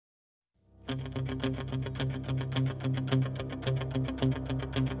Hey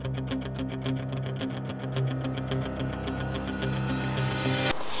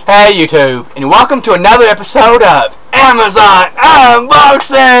YouTube, and welcome to another episode of Amazon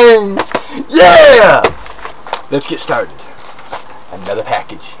Unboxings! Yeah! Let's get started. Another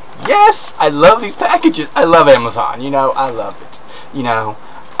package. Yes! I love these packages. I love Amazon. You know, I love it. You know,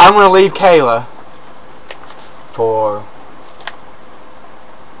 I'm going to leave Kayla for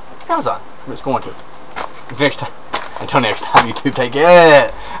Amazon. I'm just going to. Until next time, YouTube, take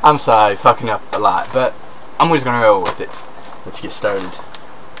it. I'm sorry, fucking up a lot, but I'm just going to go with it. Let's get started.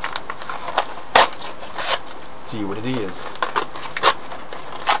 See what it is.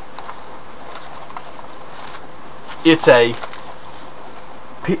 It's a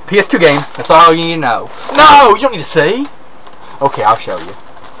PS2 game. That's all you need to know. No, you don't need to see. Okay, I'll show you.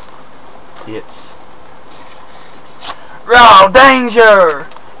 It's Raw Danger.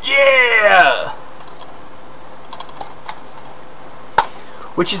 Yeah.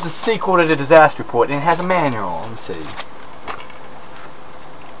 Which is the sequel to the Disaster Report, and it has a manual. Let me see.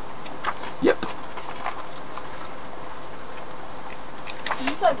 Yep.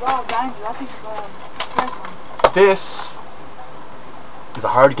 This is a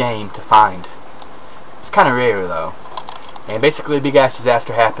hard game to find. It's kind of rare though. And basically a big ass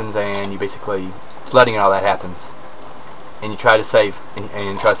disaster happens, and you basically flooding and all that happens. And you try to save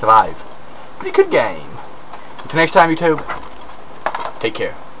and try to survive. Pretty good game. Until next time, YouTube, take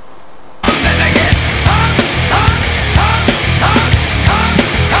care.